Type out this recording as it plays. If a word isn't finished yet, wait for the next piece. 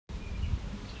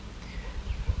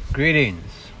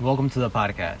Greetings, welcome to the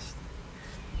podcast.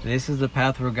 This is the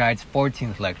Pathwork Guide's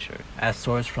 14th lecture, as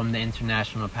sourced from the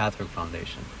International Pathwork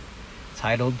Foundation,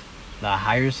 titled The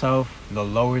Higher Self, the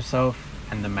Lower Self,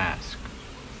 and the Mask.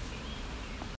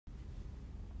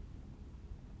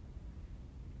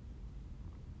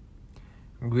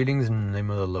 Greetings in the name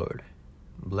of the Lord.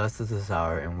 Blessed is this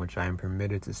hour in which I am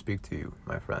permitted to speak to you,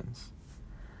 my friends.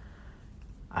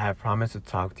 I have promised to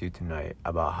talk to you tonight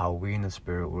about how we in the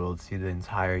spirit world see the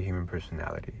entire human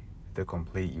personality, the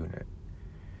complete unit.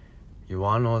 You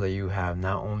all know that you have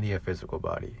not only a physical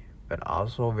body, but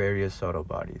also various subtle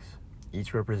bodies,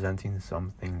 each representing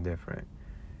something different.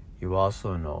 You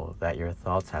also know that your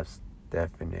thoughts have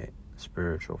definite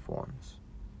spiritual forms,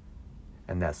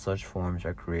 and that such forms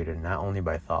are created not only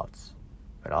by thoughts,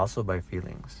 but also by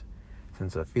feelings,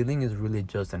 since a feeling is really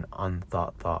just an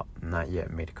unthought thought not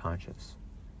yet made conscious.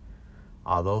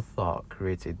 Although thought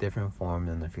creates a different form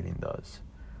than the feeling does,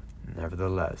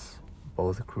 nevertheless,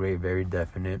 both create very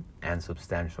definite and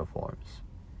substantial forms.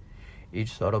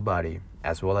 Each subtle body,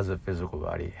 as well as a physical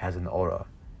body, has an aura,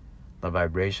 the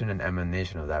vibration and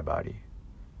emanation of that body.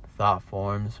 Thought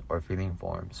forms or feeling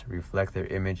forms reflect their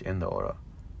image in the aura.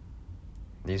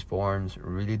 These forms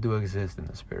really do exist in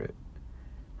the spirit.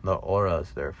 The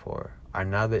auras, therefore, are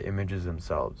not the images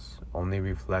themselves, only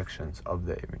reflections of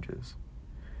the images.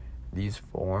 These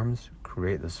forms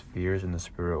create the spheres in the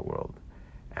spirit world,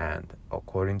 and,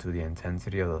 according to the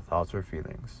intensity of the thoughts or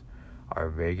feelings, are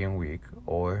vague and weak,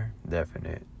 or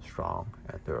definite, strong,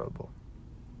 and durable.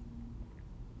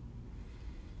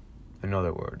 In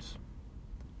other words,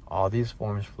 all these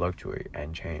forms fluctuate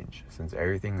and change, since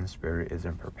everything in spirit is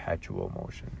in perpetual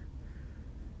motion.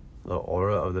 The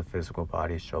aura of the physical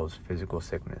body shows physical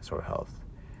sickness or health,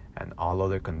 and all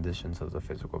other conditions of the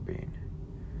physical being.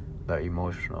 The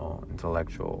emotional,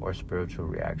 intellectual, or spiritual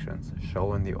reactions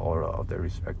show in the aura of their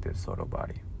respective subtle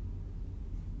body.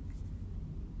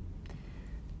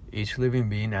 Each living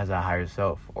being has a higher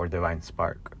self, or divine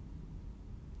spark.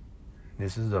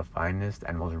 This is the finest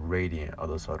and most radiant of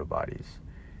the subtle bodies,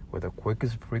 with the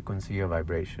quickest frequency of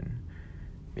vibration,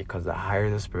 because the higher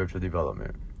the spiritual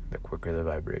development, the quicker the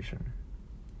vibration.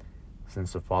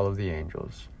 Since the fall of the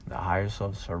angels, the higher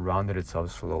self surrounded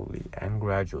itself slowly and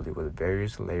gradually with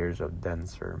various layers of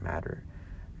denser matter,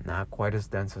 not quite as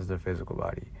dense as the physical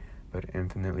body, but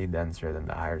infinitely denser than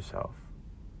the higher self.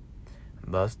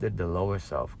 Thus did the lower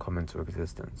self come into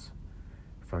existence.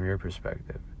 From your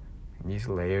perspective, these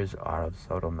layers are of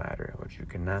subtle matter which you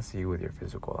cannot see with your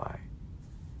physical eye.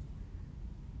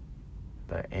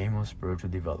 The aim of spiritual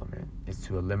development is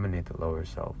to eliminate the lower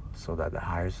self so that the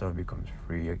higher self becomes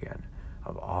free again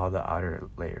of all the outer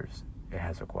layers it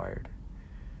has acquired.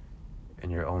 In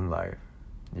your own life,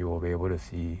 you will be able to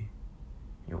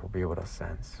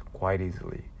sense quite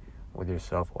easily with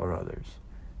yourself or others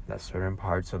that certain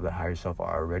parts of the higher self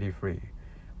are already free,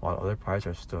 while other parts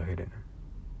are still hidden.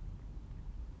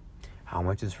 How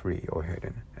much is free or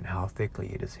hidden, and how thickly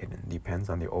it is hidden,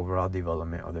 depends on the overall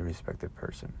development of the respective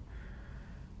person.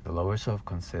 The lower self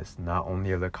consists not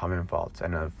only of the common faults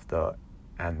and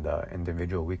the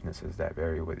individual weaknesses that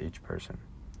vary with each person,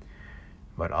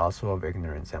 but also of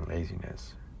ignorance and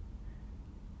laziness.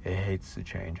 It hates to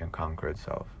change and conquer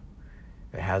itself.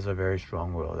 It has a very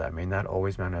strong will that may not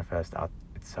always manifest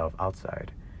itself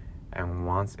outside, and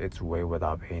wants its way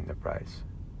without paying the price.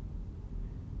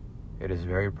 It is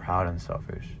very proud and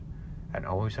selfish, and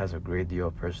always has a great deal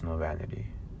of personal vanity.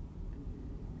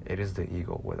 It is the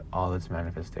ego with all its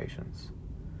manifestations.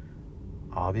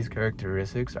 All these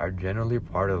characteristics are generally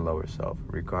part of the lower self,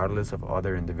 regardless of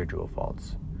other individual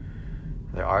faults.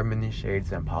 There are many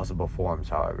shades and possible forms,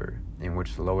 however, in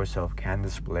which the lower self can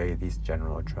display these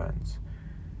general trends.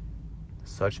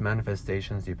 Such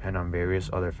manifestations depend on various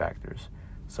other factors,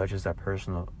 such as the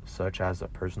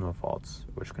personal faults,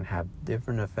 which can have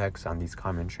different effects on these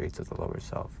common traits of the lower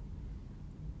self.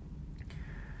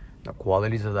 The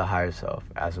qualities of the higher self,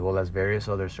 as well as various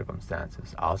other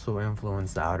circumstances, also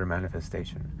influence the outer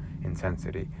manifestation,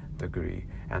 intensity, degree,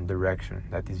 and direction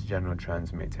that these general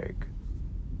trends may take.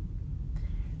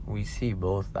 We see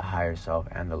both the higher self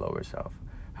and the lower self.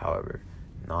 However,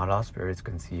 not all spirits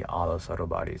can see all the subtle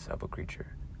bodies of a creature,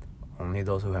 only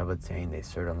those who have attained a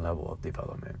certain level of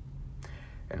development.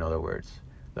 In other words,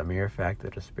 the mere fact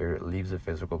that a spirit leaves a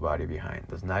physical body behind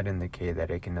does not indicate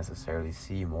that it can necessarily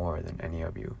see more than any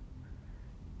of you.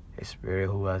 A spirit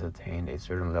who has attained a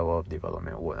certain level of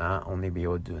development will not only be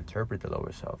able to interpret the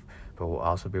lower self, but will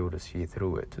also be able to see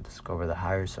through it to discover the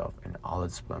higher self in all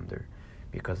its splendor,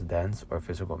 because dense or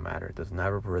physical matter does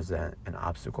not represent an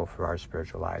obstacle for our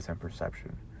spiritual eyes and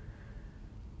perception.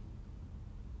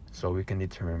 So we can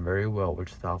determine very well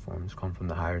which thought forms come from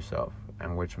the higher self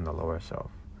and which from the lower self.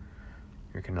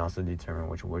 We can also determine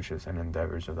which wishes and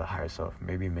endeavors of the higher self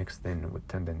may be mixed in with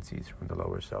tendencies from the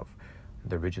lower self,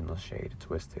 the original shade,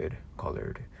 twisted,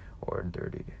 colored, or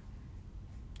dirtied.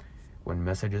 When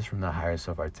messages from the higher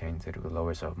self are tainted with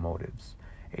lower self motives,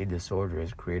 a disorder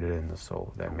is created in the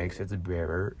soul that makes its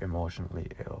bearer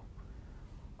emotionally ill.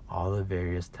 All the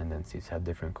various tendencies have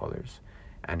different colors,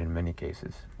 and in many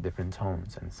cases, different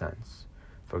tones and scents.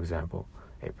 For example,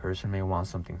 a person may want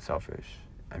something selfish,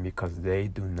 and because they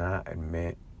do not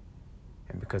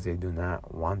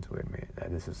want to admit that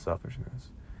this is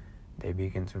selfishness, they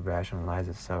begin to rationalize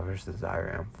a selfish desire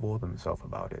and fool themselves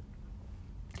about it.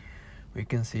 We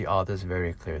can see all this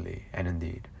very clearly, and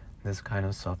indeed, this kind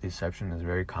of self-deception is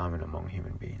very common among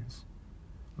human beings.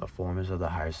 The forms of the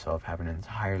higher self have an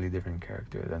entirely different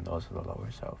character than those of the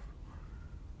lower self.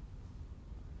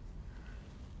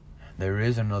 There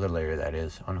is another layer that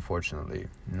is, unfortunately,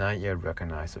 not yet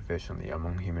recognized sufficiently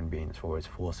among human beings for its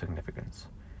full significance,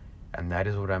 and that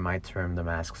is what I might term the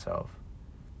masked self.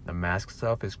 The masked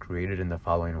self is created in the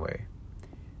following way.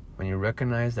 When you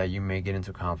recognize that you may get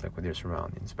into conflict with your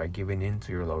surroundings by giving in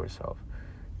to your lower self,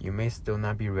 you may still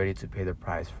not be ready to pay the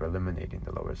price for eliminating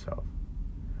the lower self.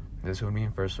 This would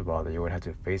mean, first of all, that you would have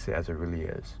to face it as it really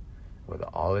is, with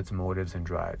all its motives and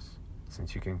drives,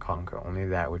 since you can conquer only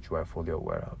that which you are fully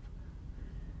aware of.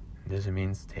 This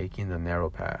means taking the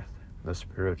narrow path, the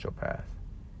spiritual path.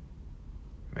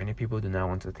 Many people do not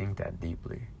want to think that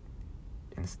deeply.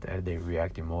 Instead, they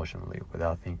react emotionally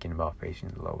without thinking about facing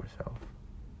the lower self.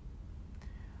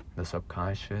 The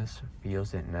subconscious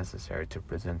feels it necessary to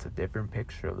present a different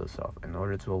picture of the self in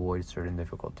order to avoid certain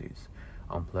difficulties,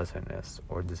 unpleasantness,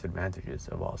 or disadvantages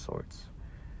of all sorts.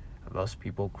 Thus,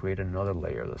 people create another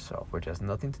layer of the self which has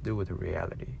nothing to do with the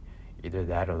reality, either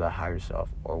that of the higher self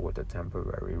or with the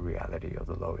temporary reality of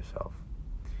the lower self.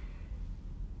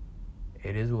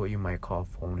 It is what you might call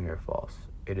phony or false.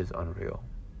 It is unreal.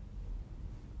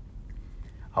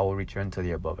 I will return to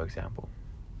the above example.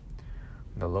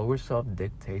 The lower self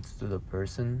dictates to the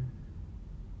person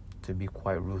to be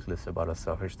quite ruthless about a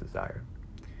selfish desire.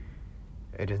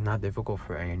 It is not difficult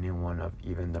for anyone of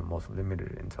even the most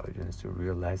limited intelligence to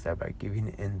realize that by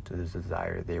giving in to this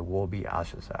desire, they will be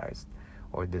ostracized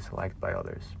or disliked by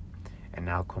others, an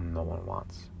outcome no one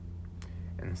wants.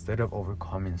 Instead of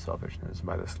overcoming selfishness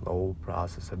by the slow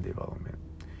process of development,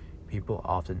 people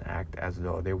often act as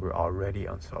though they were already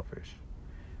unselfish,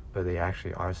 but they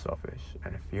actually are selfish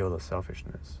and feel the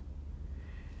selfishness.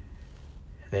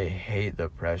 They hate the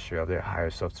pressure of their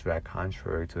higher self to act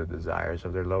contrary to the desires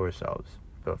of their lower selves,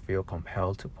 but feel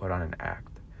compelled to put on an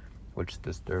act which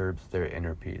disturbs their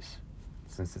inner peace,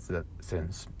 since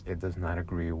it does not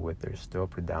agree with their still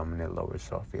predominant lower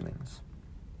self feelings.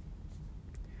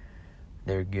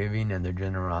 Their giving and their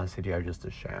generosity are just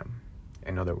a sham.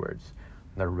 In other words,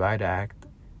 the right act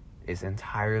is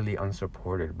entirely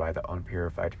unsupported by the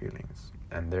unpurified feelings,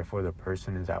 and therefore the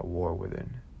person is at war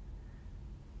within.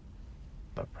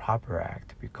 The proper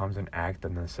act becomes an act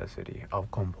of necessity, of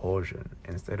compulsion,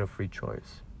 instead of free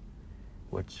choice,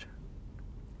 which,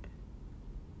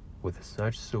 with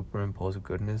such superimposed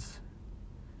goodness,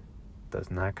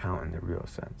 does not count in the real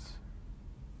sense.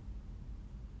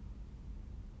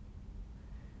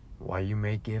 While you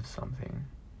may give something,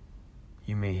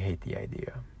 you may hate the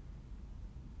idea.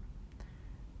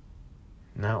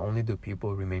 Not only do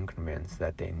people remain convinced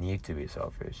that they need to be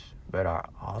selfish, but are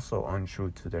also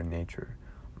untrue to their nature,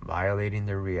 violating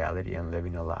their reality and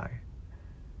living a lie.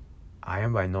 I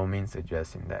am by no means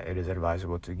suggesting that it is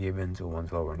advisable to give in to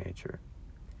one's lower nature.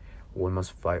 One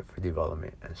must fight for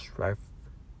development and strive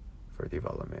for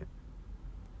development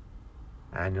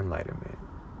and enlightenment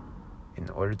in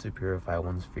order to purify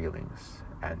one's feelings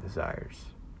and desires.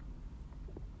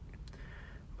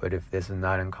 But if this is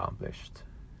not accomplished,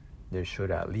 there should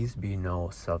at least be no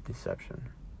self-deception.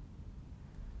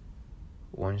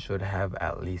 One should have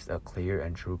at least a clear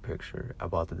and true picture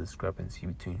about the discrepancy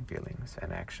between feelings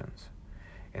and actions.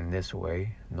 In this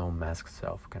way, no masked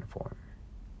self can form.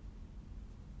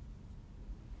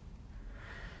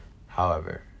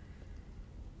 However,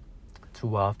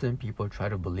 too often people try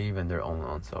to believe in their own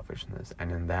unselfishness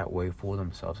and in that way fool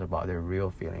themselves about their real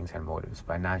feelings and motives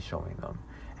by not showing them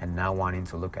and not wanting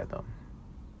to look at them.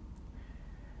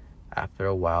 After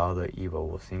a while, the evil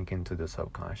will sink into the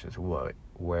subconscious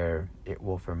where it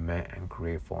will ferment and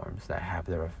create forms that have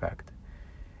their effect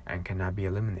and cannot be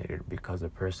eliminated because the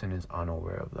person is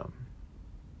unaware of them.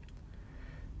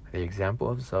 The example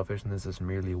of selfishness is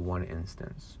merely one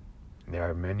instance. There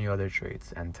are many other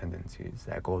traits and tendencies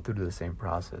that go through the same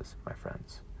process, my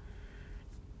friends.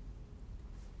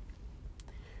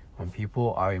 When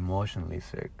people are emotionally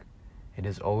sick, it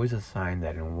is always a sign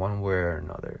that in one way or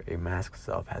another, a masked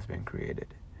self has been created.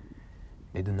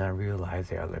 They do not realize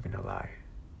they are living a lie.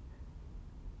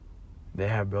 They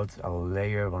have built a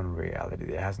layer of unreality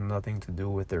that has nothing to do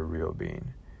with their real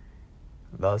being.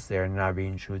 Thus, they are not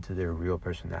being true to their real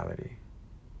personality.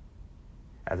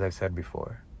 As I've said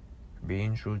before,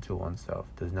 being true to oneself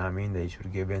does not mean that you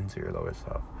should give in to your lower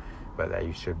self, but that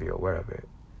you should be aware of it.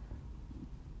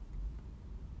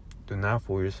 Do not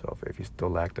fool yourself if you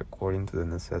still act according to the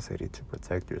necessity to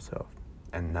protect yourself,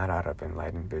 and not out of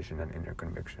enlightened vision and inner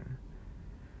conviction.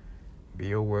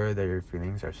 Be aware that your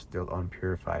feelings are still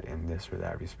unpurified in this or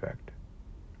that respect.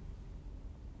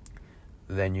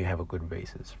 Then you have a good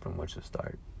basis from which to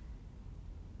start.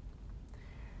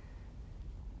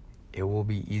 It will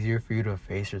be easier for you to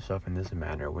face yourself in this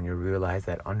manner when you realize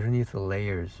that underneath the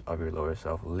layers of your lower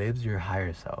self lives your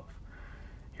higher self,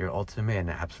 your ultimate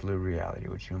and absolute reality,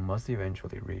 which you must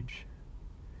eventually reach.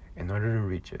 In order to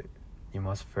reach it, you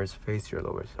must first face your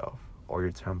lower self, or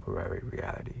your temporary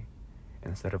reality,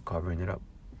 instead of covering it up,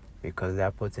 because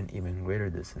that puts an even greater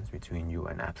distance between you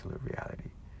and absolute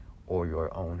reality, or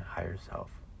your own higher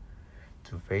self.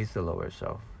 To face the lower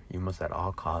self, you must at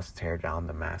all costs tear down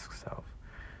the masked self.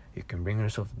 You can bring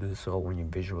yourself to do so when you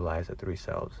visualize the three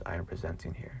selves I am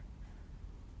presenting here.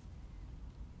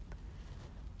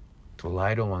 To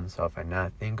lie to oneself and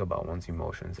not think about one's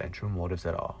emotions and true motives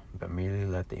at all, but merely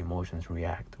let the emotions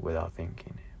react without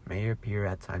thinking, may appear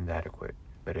at times adequate,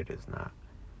 but it is not.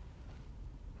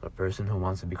 A person who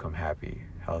wants to become happy,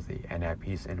 healthy, and at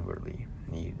peace inwardly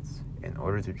needs, in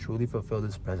order to truly fulfill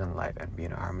this present life and be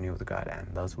in harmony with God and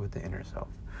thus with the inner self,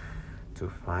 to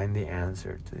find the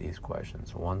answer to these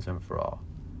questions once and for all.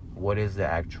 What is the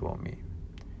actual me?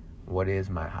 What is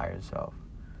my higher self?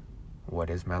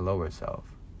 What is my lower self?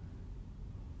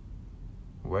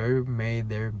 Where may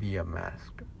there be a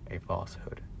mask, a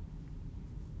falsehood?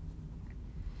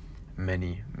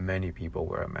 Many, many people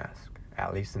wear a mask,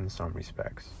 at least in some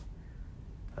respects.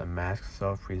 The masked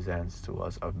self presents to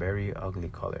us a very ugly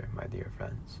color, my dear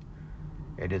friends.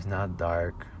 It is not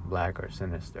dark, black, or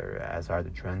sinister, as are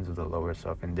the trends of the lower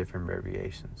self in different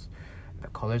variations. The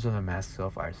colors of the masked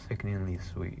self are sickeningly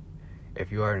sweet.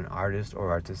 If you are an artist or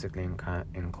artistically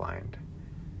inclined,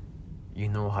 you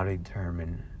know how to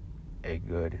determine a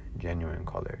good, genuine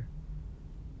color,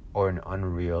 or an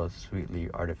unreal, sweetly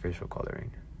artificial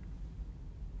coloring.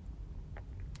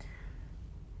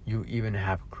 You even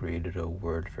have created a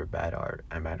word for bad art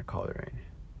and bad coloring.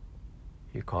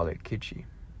 You call it kitschy.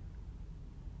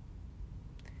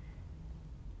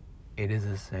 It is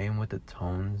the same with the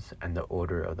tones and the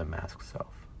odor of the masked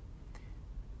self.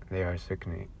 They are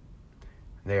sickening.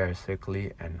 They are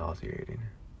sickly and nauseating.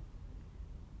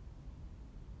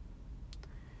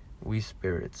 We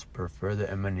spirits prefer the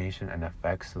emanation and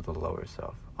effects of the lower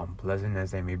self, unpleasant as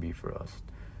they may be for us,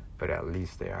 but at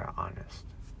least they are honest.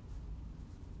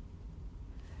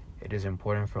 It is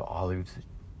important for all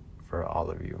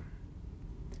of you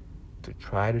to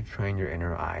try to train your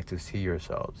inner eye to see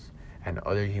yourselves and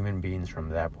other human beings from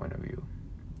that point of view.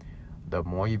 The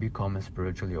more you become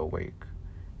spiritually awake,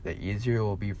 the easier it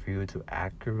will be for you to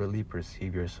accurately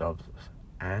perceive yourselves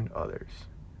and others.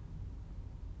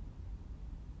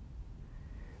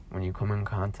 When you come in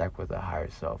contact with the higher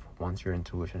self, once your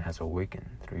intuition has awakened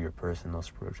through your personal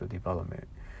spiritual development,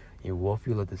 you will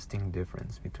feel a distinct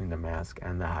difference between the mask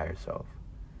and the higher self.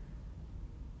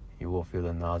 You will feel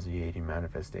the nauseating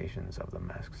manifestations of the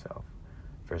masked self.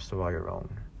 First of all, your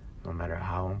own, no matter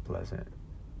how unpleasant,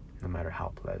 no matter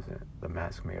how pleasant the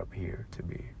mask may appear to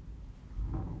be.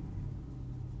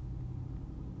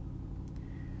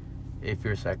 If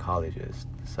your psychologist,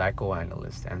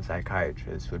 psychoanalyst, and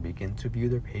psychiatrist would begin to view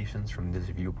their patients from this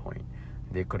viewpoint,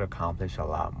 they could accomplish a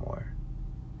lot more.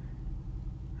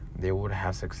 They would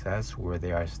have success where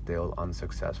they are still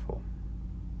unsuccessful.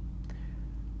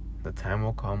 The time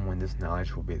will come when this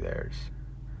knowledge will be theirs.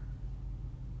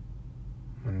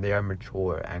 When they are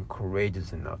mature and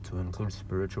courageous enough to include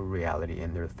spiritual reality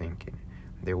in their thinking,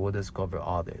 they will discover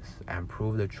all this and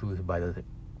prove the truth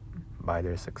by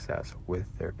their success with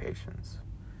their patients.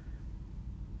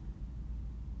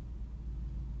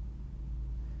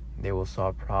 They will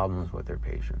solve problems with their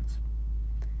patients,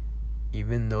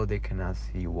 even though they cannot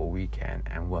see what we can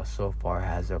and what so far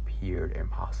has appeared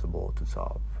impossible to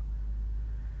solve.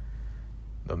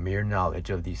 The mere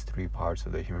knowledge of these three parts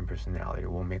of the human personality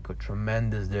will make a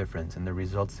tremendous difference in the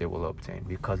results they will obtain,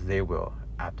 because they will,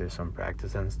 after some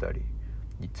practice and study,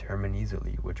 determine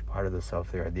easily which part of the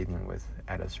self they are dealing with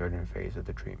at a certain phase of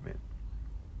the treatment.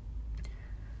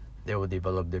 They will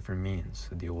develop different means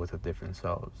to deal with the different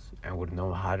selves and would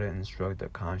know how to instruct the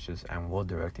conscious and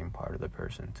will-directing part of the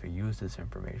person to use this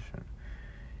information.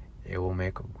 It will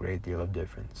make a great deal of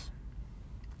difference.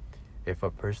 If a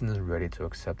person is ready to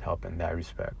accept help in that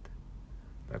respect,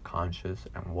 the conscious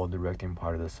and will-directing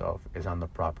part of the self is on the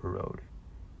proper road.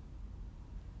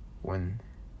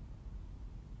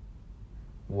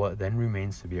 What then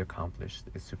remains to be accomplished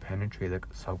is to penetrate the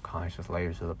subconscious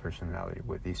layers of the personality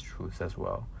with these truths as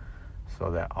well,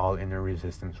 so that all inner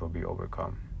resistance will be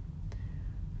overcome.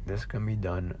 This can be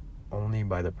done only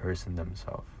by the person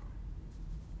themselves.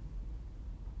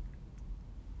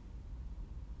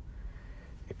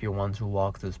 If you want to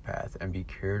walk this path and be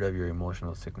cured of your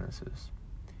emotional sicknesses,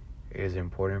 it is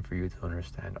important for you to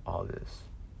understand all this.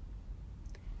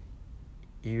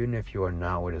 Even if you are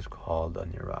not what is called a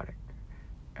neurotic,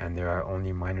 and there are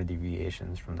only minor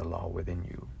deviations from the law within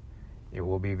you, it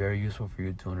will be very useful for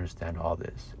you to understand all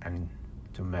this and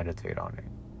to meditate on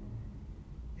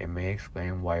it. It may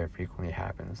explain why it frequently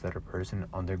happens that a person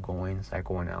undergoing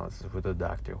psychoanalysis with a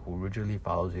doctor who rigidly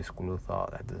follows a school of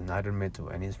thought that does not admit to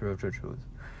any spiritual truth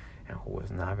and who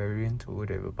is not very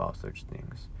intuitive about such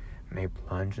things may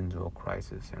plunge into a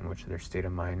crisis in which their state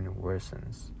of mind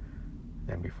worsens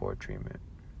than before treatment.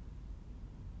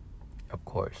 Of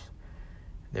course,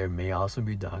 there may also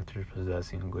be doctors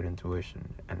possessing good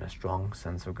intuition and a strong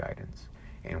sense of guidance,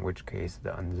 in which case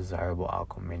the undesirable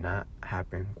outcome may not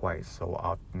happen quite so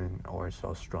often or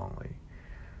so strongly.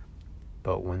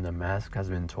 But when the mask has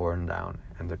been torn down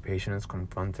and the patient is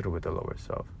confronted with the lower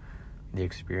self, the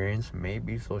experience may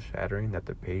be so shattering that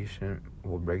the patient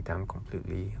will break down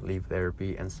completely, leave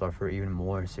therapy, and suffer even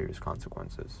more serious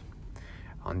consequences.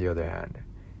 On the other hand,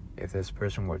 if this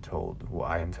person were told what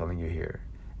I am telling you here,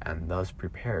 and thus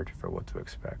prepared for what to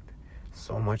expect,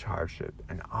 so much hardship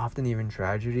and often even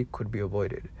tragedy could be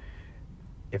avoided.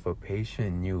 If a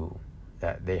patient knew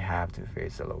that they have to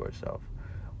face the lower self,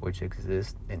 which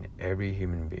exists in every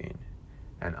human being,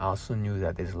 and also knew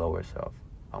that this lower self,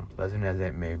 unpleasant as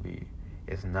it may be,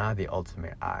 is not the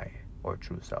ultimate I or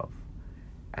true self,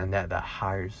 and that the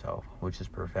higher self, which is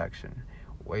perfection,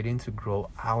 waiting to grow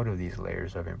out of these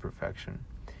layers of imperfection,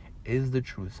 is the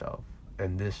true self,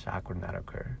 then this shock would not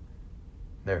occur.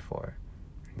 Therefore,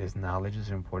 this knowledge is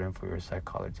important for your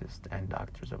psychologists and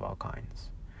doctors of all kinds,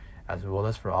 as well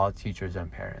as for all teachers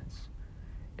and parents.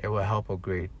 It will help a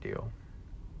great deal.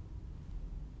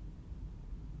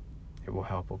 It will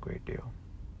help a great deal.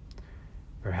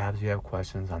 Perhaps you have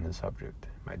questions on this subject,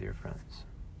 my dear friends.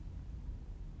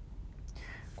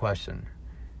 Question: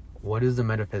 what is the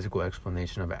metaphysical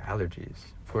explanation of allergies?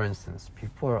 For instance,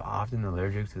 people are often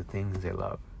allergic to things they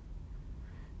love.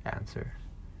 Answer: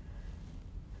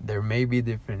 there may be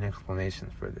different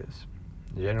explanations for this.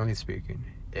 Generally speaking,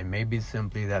 it may be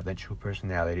simply that the true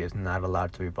personality is not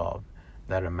allowed to evolve,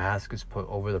 that a mask is put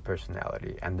over the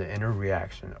personality, and the inner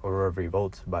reaction or a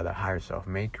revolt by the higher self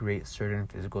may create certain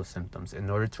physical symptoms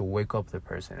in order to wake up the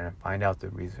person and find out the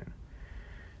reason.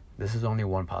 This is only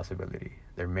one possibility.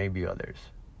 There may be others.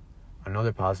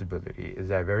 Another possibility is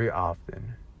that very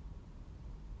often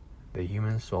the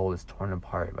human soul is torn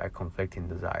apart by conflicting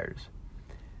desires.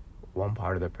 One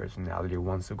part of the personality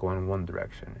wants to go in one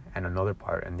direction and another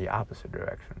part in the opposite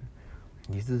direction.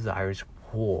 These desires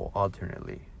pull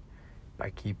alternately. By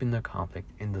keeping the conflict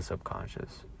in the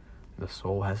subconscious, the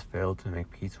soul has failed to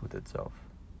make peace with itself.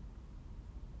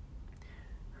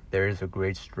 There is a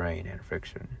great strain and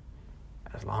friction.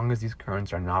 As long as these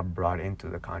currents are not brought into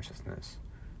the consciousness,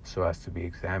 so as to be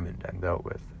examined and dealt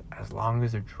with, as long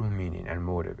as their true meaning and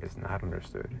motive is not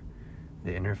understood,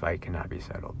 the inner fight cannot be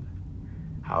settled.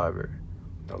 However,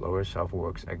 the lower self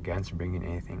works against bringing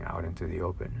anything out into the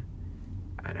open,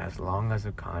 and as long as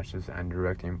the conscious and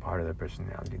directing part of the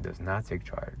personality does not take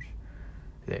charge,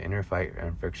 the inner fight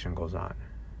and friction goes on.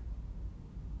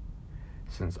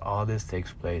 Since all this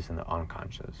takes place in the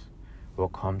unconscious,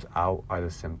 what comes out are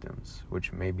the symptoms,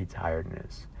 which may be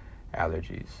tiredness,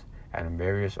 allergies, and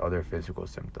various other physical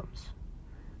symptoms.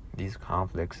 These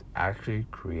conflicts actually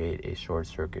create a short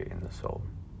circuit in the soul.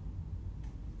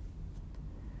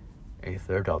 A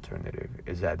third alternative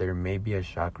is that there may be a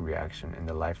shock reaction in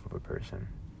the life of a person.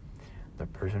 The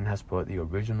person has put the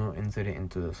original incident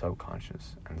into the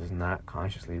subconscious and does not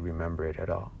consciously remember it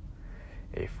at all.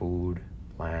 A food,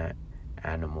 plant,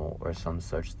 animal, or some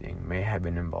such thing may have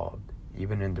been involved,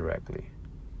 even indirectly.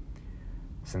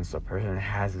 Since the person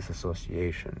has this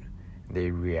association, they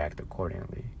react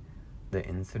accordingly. The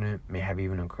incident may have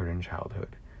even occurred in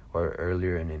childhood, or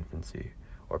earlier in infancy,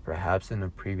 or perhaps in a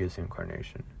previous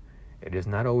incarnation. It is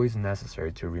not always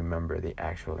necessary to remember the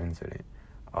actual incident,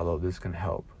 although this can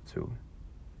help too.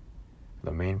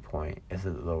 The main point is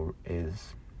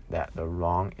that the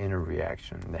wrong inner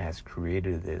reaction that has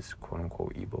created this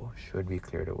quote-unquote evil should be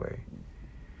cleared away.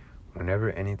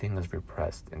 Whenever anything is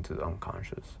repressed into the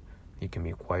unconscious, you can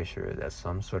be quite sure that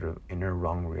some sort of inner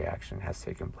wrong reaction has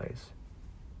taken place.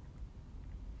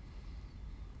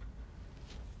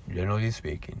 Generally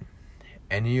speaking,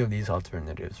 any of these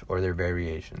alternatives or their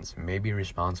variations may be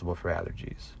responsible for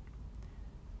allergies.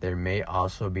 There may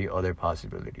also be other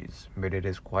possibilities, but it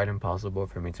is quite impossible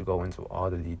for me to go into all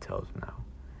the details now.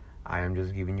 I am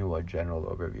just giving you a general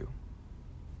overview.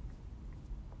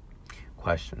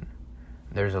 Question.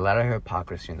 There's a lot of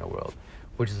hypocrisy in the world,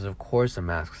 which is of course a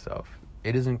masked self.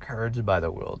 It is encouraged by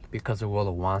the world because the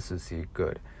world wants to see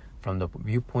good. From the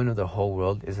viewpoint of the whole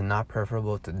world, is it not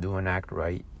preferable to do and act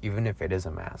right, even if it is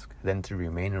a mask, than to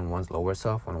remain in one's lower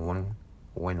self when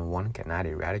one cannot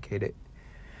eradicate it?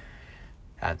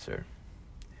 Answer.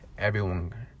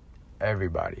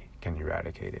 Everybody can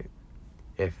eradicate it,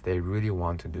 if they really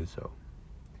want to do so.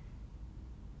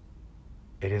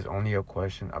 It is only a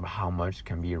question of how much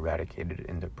can be eradicated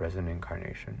in the present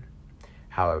incarnation.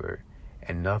 However,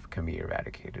 enough can be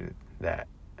eradicated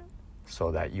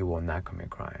so that you will not commit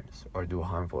crimes or do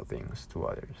harmful things to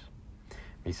others.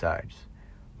 Besides,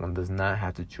 one does not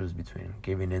have to choose between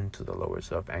giving in to the lower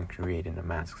self and creating a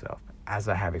masked self, as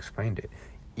I have explained it,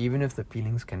 even if the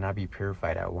feelings cannot be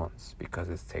purified at once, because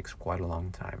it takes quite a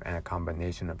long time and a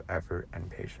combination of effort and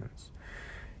patience.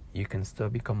 You can still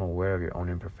become aware of your own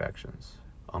imperfections,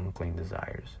 unclean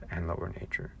desires, and lower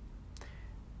nature.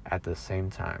 At the same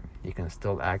time, you can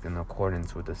still act in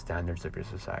accordance with the standards of your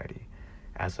society,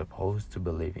 as opposed to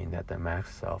believing that the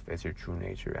masked self is your true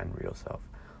nature and real self,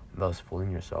 thus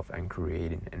fooling yourself and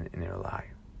creating an inner lie.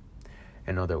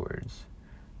 In other words,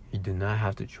 you do not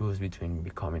have to choose between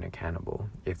becoming a cannibal,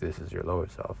 if this is your lower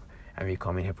self, and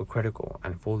becoming hypocritical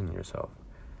and fooling yourself,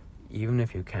 even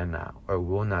if you cannot or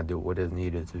will not do what is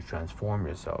needed to transform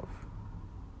yourself.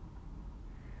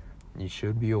 You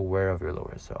should be aware of your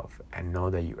lower self and know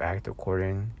that you act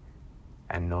according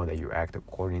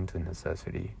to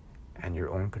necessity and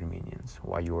your own convenience,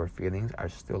 while your feelings are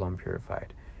still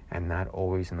unpurified and not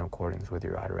always in accordance with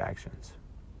your outer actions.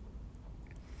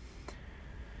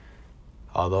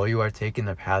 Although you are taking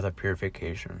the path of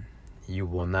purification, you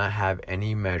will not have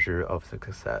any measure of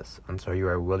success until you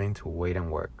are willing to wait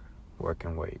and work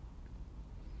and wait.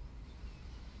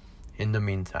 In the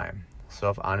meantime,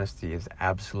 self-honesty is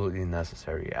absolutely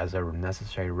necessary as a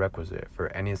necessary requisite for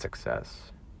any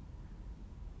success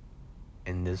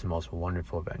in this most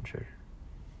wonderful venture.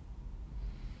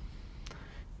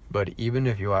 But even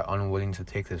if you are unwilling to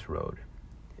take this road,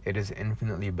 it is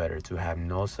infinitely better to have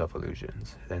no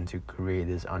self-illusions than to create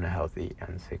this unhealthy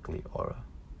and sickly aura.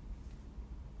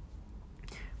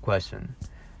 Question.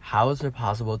 How is it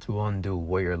possible to undo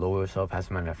what your lower self has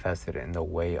manifested in the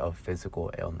way of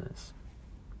physical illness?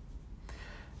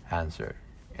 Answer.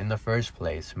 In the first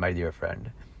place, my dear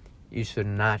friend, you should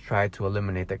not try to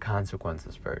eliminate the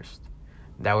consequences first.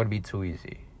 That would be too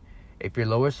easy. If your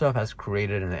lower self has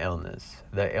created an illness,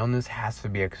 the illness has to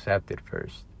be accepted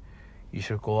first. You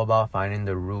should go about finding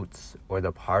the roots or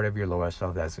the part of your lower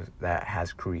self that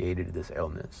has created this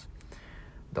illness.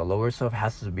 The lower self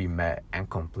has to be met and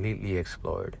completely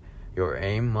explored. Your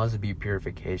aim must be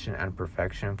purification and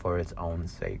perfection for its own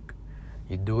sake.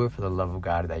 You do it for the love of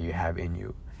God that you have in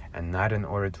you, and not in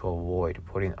order to avoid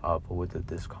putting up with the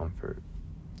discomfort.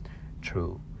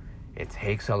 True, it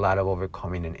takes a lot of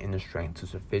overcoming and inner strength to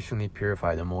sufficiently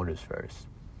purify the motives first,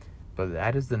 but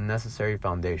that is the necessary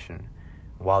foundation.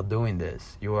 While doing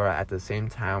this, you are at the same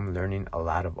time learning a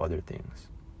lot of other things.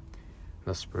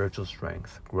 The spiritual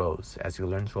strength grows as you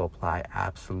learn to apply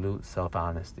absolute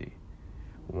self-honesty.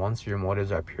 Once your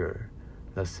motives are pure,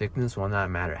 the sickness will not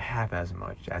matter half as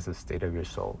much as the state of your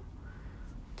soul.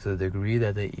 To the degree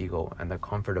that the ego and the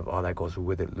comfort of all that goes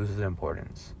with it loses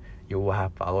importance, you will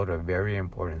have followed a very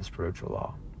important spiritual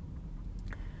law.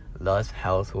 Thus,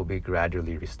 health will be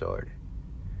gradually restored.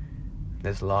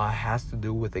 This law has to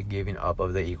do with the giving up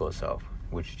of the ego self,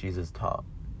 which Jesus taught.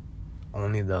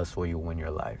 Only thus will you win your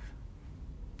life.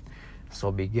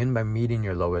 So begin by meeting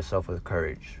your lower self with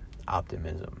courage,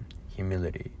 optimism,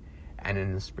 humility, and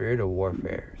in a spirit of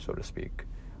warfare, so to speak.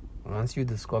 Once you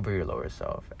discover your lower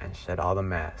self and shed all the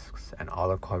masks and all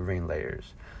the covering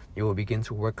layers, you will begin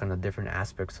to work on the different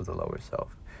aspects of the lower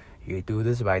self. You do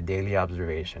this by daily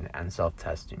observation and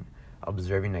self-testing,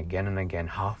 observing again and again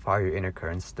how far your inner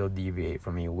currents still deviate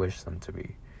from where you wish them to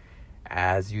be.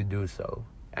 As you do so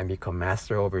and become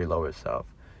master over your lower self,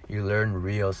 you learn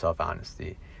real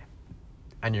self-honesty,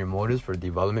 and your motives for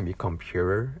development become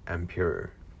purer and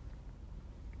purer.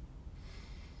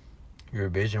 Your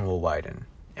vision will widen,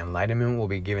 enlightenment will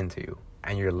be given to you,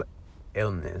 and your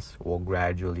illness will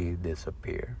gradually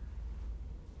disappear.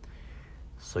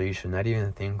 So you should not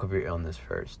even think of your illness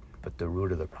first, but the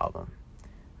root of the problem.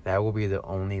 That will be the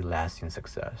only lasting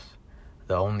success.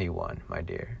 The only one, my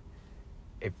dear.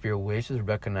 If your wish is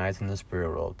recognized in the spirit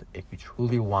world, if you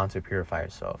truly want to purify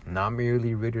yourself, not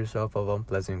merely rid yourself of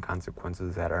unpleasant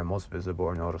consequences that are most visible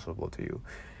or noticeable to you,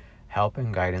 help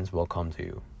and guidance will come to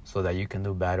you, so that you can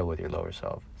do battle with your lower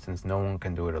self, since no one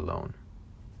can do it alone.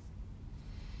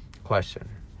 Question.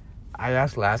 I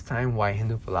asked last time why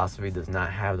Hindu philosophy does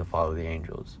not have the fall of the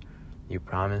angels. You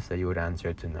promised that you would answer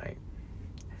it tonight.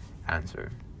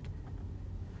 Answer.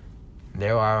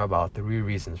 There are about 3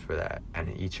 reasons for that,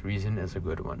 and each reason is a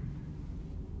good one.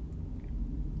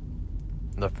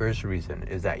 The first reason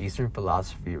is that Eastern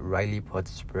philosophy rightly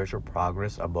puts spiritual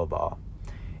progress above all.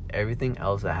 Everything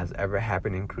else that has ever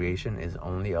happened in creation is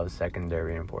only of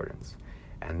secondary importance,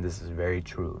 and this is very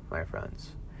true, my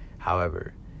friends.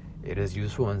 However, it is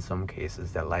useful in some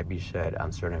cases that light be shed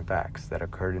on certain facts that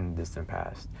occurred in the distant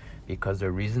past, because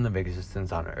the reason of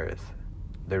existence on earth,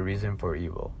 the reason for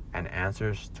evil, and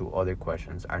answers to other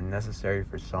questions are necessary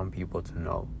for some people to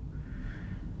know.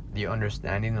 The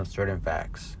understanding of certain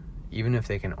facts, even if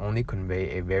they can only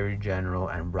convey a very general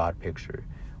and broad picture,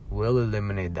 will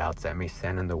eliminate doubts that may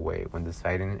stand in the way when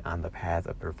deciding on the path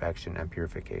of perfection and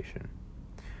purification.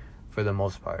 For the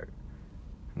most part,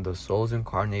 the souls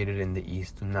incarnated in the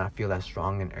East do not feel as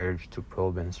strong an urge to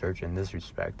probe and search in this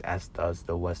respect as does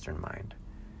the Western mind.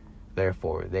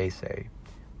 Therefore, they say,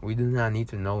 we do not need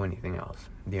to know anything else.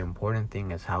 The important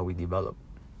thing is how we develop.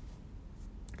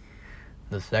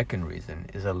 The second reason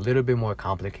is a little bit more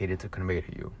complicated to convey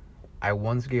to you. I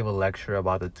once gave a lecture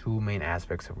about the 2 main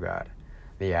aspects of God,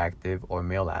 the active or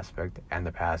male aspect and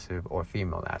the passive or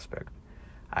female aspect.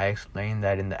 I explained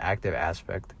that in the active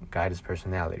aspect, God is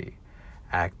personality,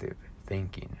 active,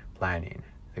 thinking, planning,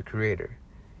 the creator.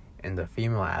 In the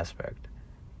female aspect,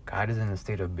 God is in a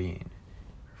state of being.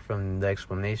 From the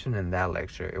explanation in that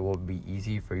lecture, it will be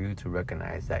easy for you to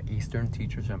recognize that Eastern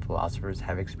teachers and philosophers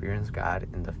have experienced God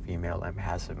in the female and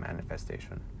passive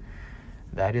manifestation.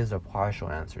 That is a partial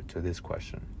answer to this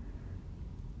question.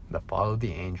 The fall of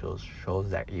the angels shows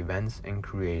that events in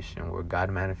creation where God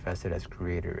manifested as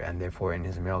creator and therefore in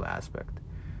his male aspect.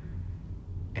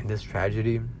 In this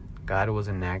tragedy, God was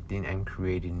enacting and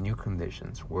creating new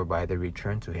conditions whereby the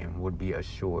return to him would be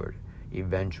assured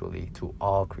eventually to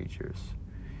all creatures.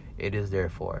 It is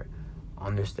therefore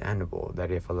understandable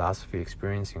that a philosophy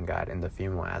experiencing God in the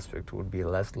female aspect would be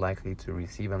less likely to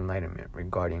receive enlightenment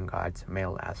regarding God's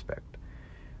male aspect,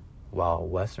 while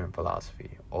Western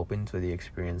philosophy, open to the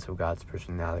experience of God's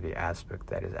personality aspect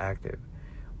that is active,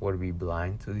 would be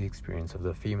blind to the experience of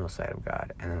the female side of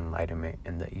God and enlightenment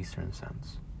in the Eastern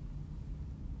sense.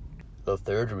 The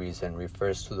third reason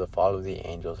refers to the fall of the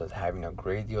angels as having a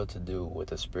great deal to do with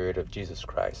the spirit of Jesus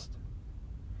Christ.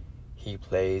 He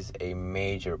plays a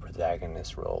major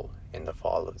protagonist role in the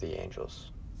fall of the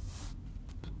angels.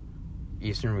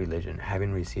 Eastern religion,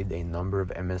 having received a number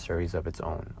of emissaries of its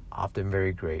own, often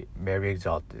very great, very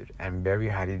exalted, and very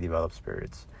highly developed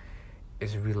spirits,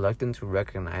 is reluctant to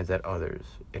recognize that others,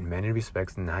 in many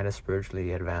respects not as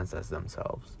spiritually advanced as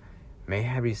themselves, may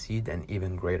have received an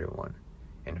even greater one,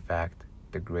 in fact,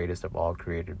 the greatest of all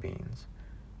created beings.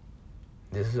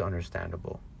 This is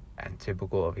understandable and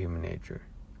typical of human nature.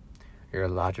 Your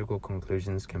logical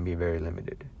conclusions can be very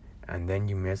limited, and then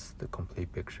you miss the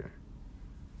complete picture.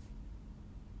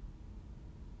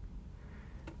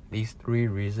 These 3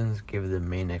 reasons give the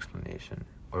main explanation,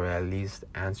 or at least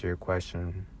answer your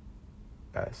question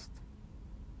best.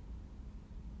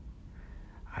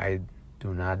 I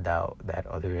do not doubt that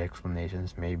other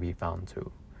explanations may be found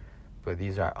too, but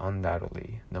these are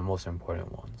undoubtedly the most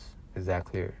important ones. Is that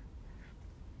clear?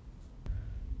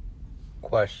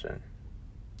 Question.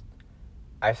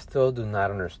 I still do not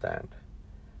understand.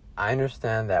 I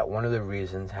understand that one of the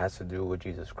reasons has to do with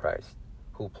Jesus Christ,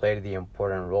 who played the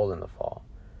important role in the fall.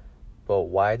 But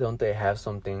why don't they have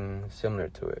something similar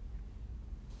to it?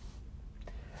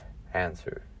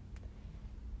 Answer.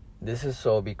 This is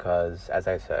so because, as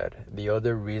I said, the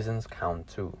other reasons count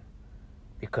too.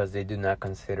 Because they do not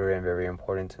consider it very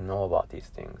important to know about these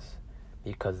things.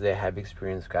 Because they have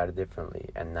experienced God differently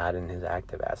and not in his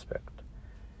active aspect.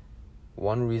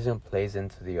 One reason plays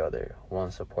into the other,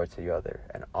 one supports the other,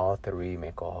 and all 3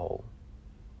 make a whole.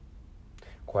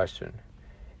 Question.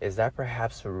 Is that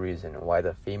perhaps a reason why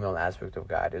the female aspect of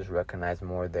God is recognized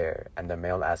more there and the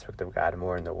male aspect of God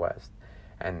more in the West?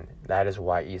 And that is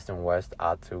why East and West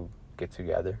ought to get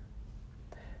together?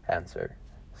 Answer.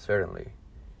 Certainly.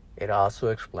 It also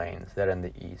explains that in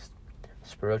the East,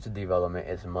 spiritual development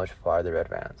is much farther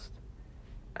advanced,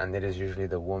 and it is usually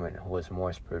the woman who is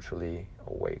more spiritually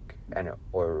awake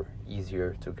or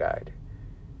easier to guide.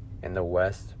 In the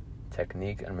West,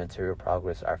 technique and material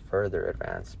progress are further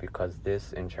advanced because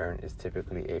this, in turn, is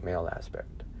typically a male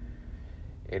aspect.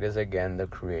 It is again the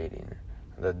creating,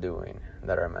 the doing,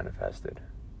 that are manifested.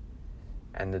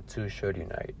 And the two should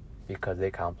unite because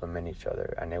they complement each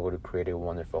other, and it would create a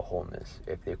wonderful wholeness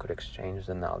if they could exchange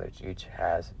the knowledge each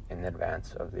has in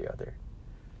advance of the other.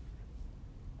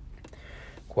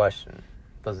 Question: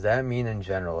 does that mean in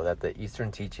general that the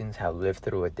Eastern teachings have lived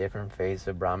through a different phase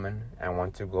of Brahman and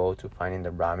want to go to finding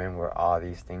the Brahman where all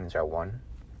these things are one?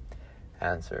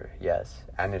 Answer: yes,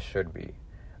 and it should be.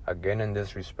 Again, in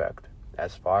this respect,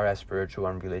 as far as spiritual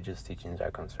and religious teachings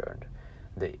are concerned,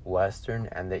 the Western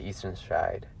and the Eastern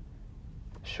side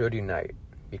should unite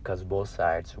because both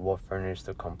sides will furnish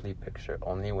the complete picture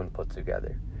only when put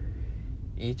together.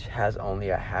 Each has only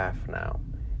a half now,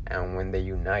 and when they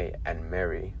unite and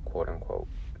marry, quote unquote,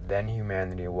 then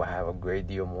humanity will have a great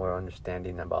deal more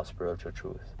understanding about spiritual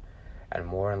truth, and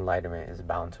more enlightenment is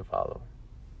bound to follow.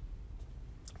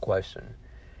 Question: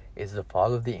 is the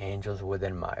fall of the angels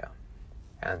within Maya?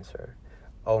 Answer: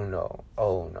 oh no,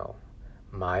 oh no.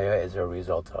 Maya is a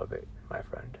result of it, my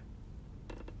friend.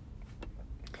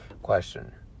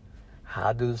 Question: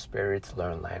 how do spirits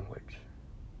learn language?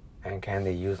 And can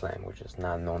they use languages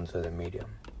not known to the medium?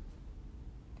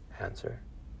 Answer: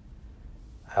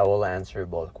 I will answer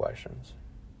both questions.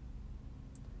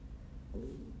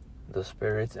 The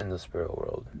spirits in the spirit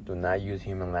world do not use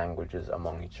human languages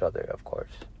among each other, of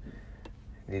course.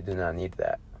 They do not need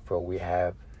that, for we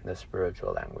have the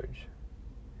spiritual language.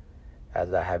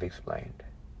 As I have explained,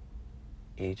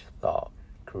 each thought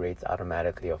creates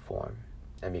automatically a form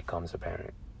and becomes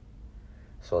apparent.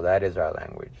 So that is our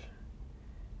language.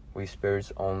 We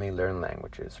spirits only learn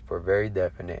languages for very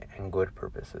definite and good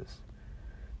purposes.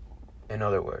 In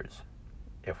other words,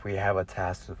 if we have a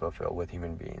task to fulfill with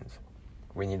human beings,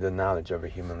 we need the knowledge of our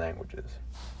human languages,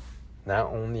 not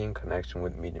only in connection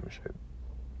with mediumship.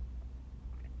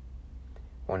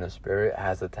 When a spirit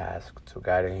has a task to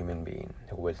guide a human being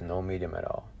who is no medium at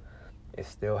all, it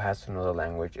still has to know the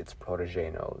language its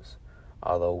protege knows,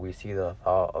 although we see the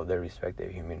thought of the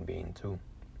respective human being too.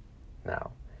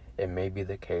 Now, it may be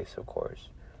the case, of course,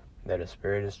 that a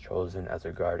spirit is chosen as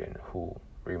a guardian who,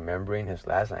 remembering his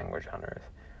last language on earth,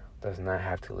 does not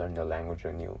have to learn the language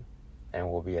anew, and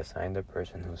will be assigned a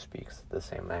person who speaks the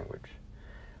same language.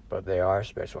 But there are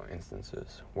special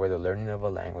instances where the learning of a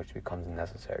language becomes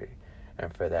necessary,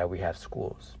 and for that we have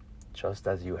schools, just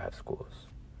as you have schools.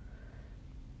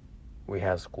 We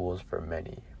have schools for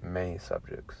many, many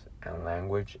subjects, and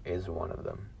language is one of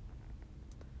them.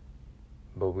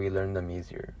 But we learn them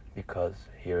easier because,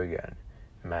 here again,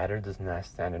 matter does not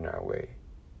stand in our way,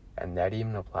 and that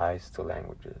even applies to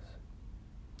languages.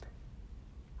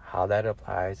 How that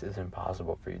applies is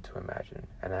impossible for you to imagine,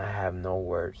 and I have no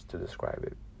words to describe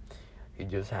it. You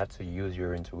just have to use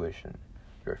your intuition,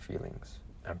 your feelings,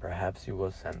 and perhaps you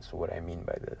will sense what I mean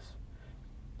by this.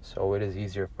 So it is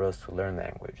easier for us to learn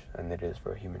language than it is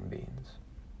for human beings.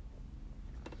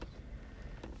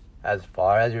 As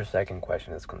far as your second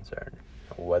question is concerned,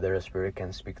 whether a spirit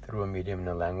can speak through a medium in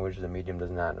a language the medium does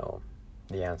not know,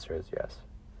 the answer is yes.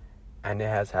 And it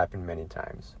has happened many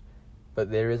times.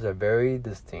 But there is a very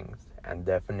distinct and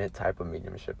definite type of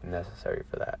mediumship necessary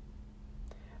for that.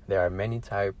 There are many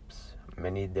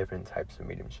different types of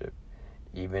mediumship,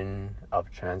 even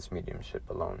of trance mediumship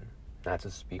alone, not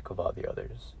to speak of all the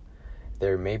others.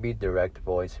 There may be direct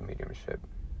voice mediumship,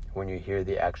 when you hear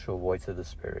the actual voice of the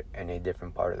spirit in a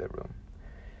different part of the room.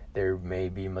 There may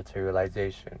be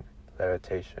materialization,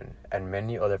 levitation, and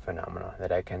many other phenomena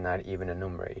that I cannot even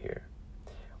enumerate here.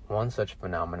 One such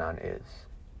phenomenon is,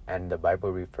 and the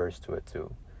Bible refers to it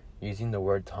too, using the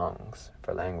word tongues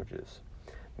for languages,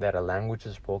 that a language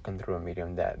is spoken through a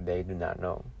medium that they do not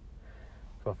know.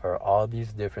 But for all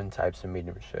these different types of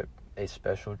mediumship, a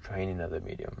special training of the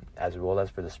medium, as well as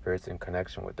for the spirits in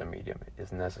connection with the medium,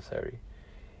 is necessary.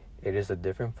 It is a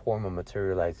different form of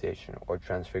materialization or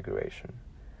transfiguration.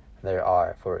 There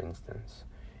are, for instance,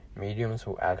 mediums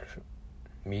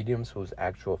whose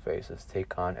actual faces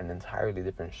take on an entirely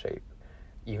different shape,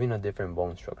 even a different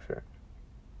bone structure.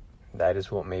 That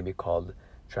is what may be called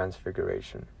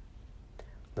transfiguration.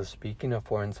 The speaking of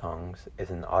foreign tongues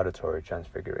is an auditory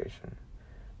transfiguration.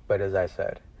 But as I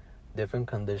said, different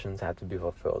conditions have to be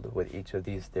fulfilled with each of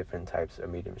these different types of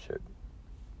mediumship.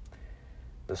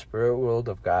 The spirit world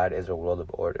of God is a world of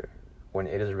order. When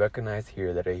it is recognized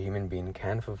here that a human being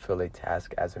can fulfill a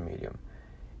task as a medium,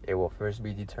 it will first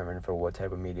be determined for what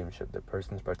type of mediumship the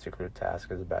person's particular task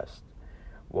is best.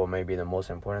 what may be the most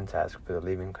important task for the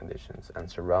living conditions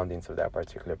and surroundings of that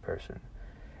particular person.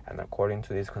 And according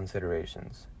to these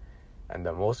considerations, and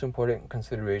the most important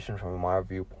consideration from our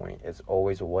viewpoint is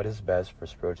always what is best for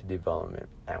spiritual development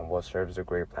and what serves the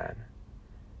great plan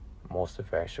most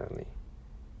efficiently,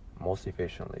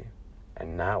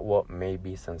 and not what may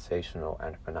be sensational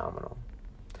and phenomenal.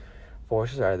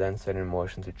 Forces are then set in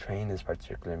motion to train this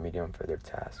particular medium for their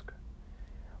task.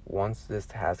 Once this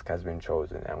task has been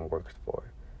chosen and worked for,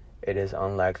 it is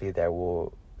unlikely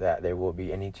that there will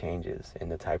be any changes in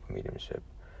the type of mediumship,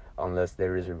 unless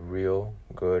there is a real,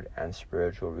 good, and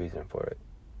spiritual reason for it.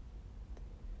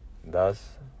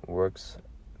 Thus works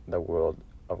the world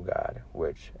of God,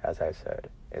 which, as I said,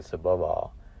 is above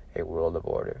all a world of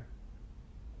order.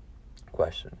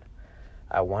 Question: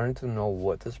 I wanted to know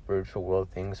what the spiritual world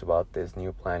thinks about this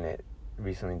new planet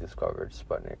recently discovered,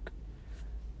 Sputnik.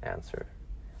 Answer: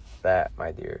 that,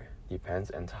 my dear, depends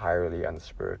entirely on the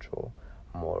spiritual,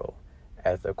 moral,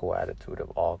 ethical attitude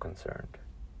of all concerned.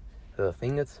 The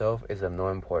thing itself is of no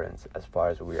importance as far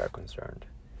as we are concerned.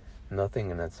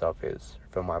 Nothing in itself is,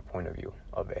 from our point of view,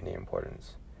 of any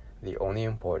importance. The only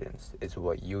importance is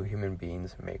what you human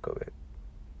beings make of it.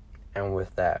 And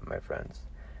with that, my friends,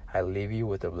 I leave you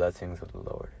with the blessings of the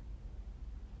Lord.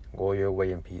 Go your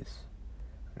way in peace.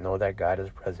 Know that God is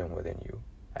present within you,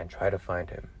 and try to find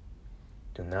Him.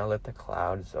 Do not let the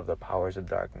clouds of the powers of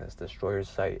darkness destroy your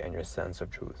sight and your sense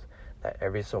of truth that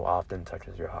every so often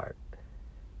touches your heart.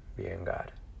 Be in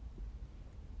God.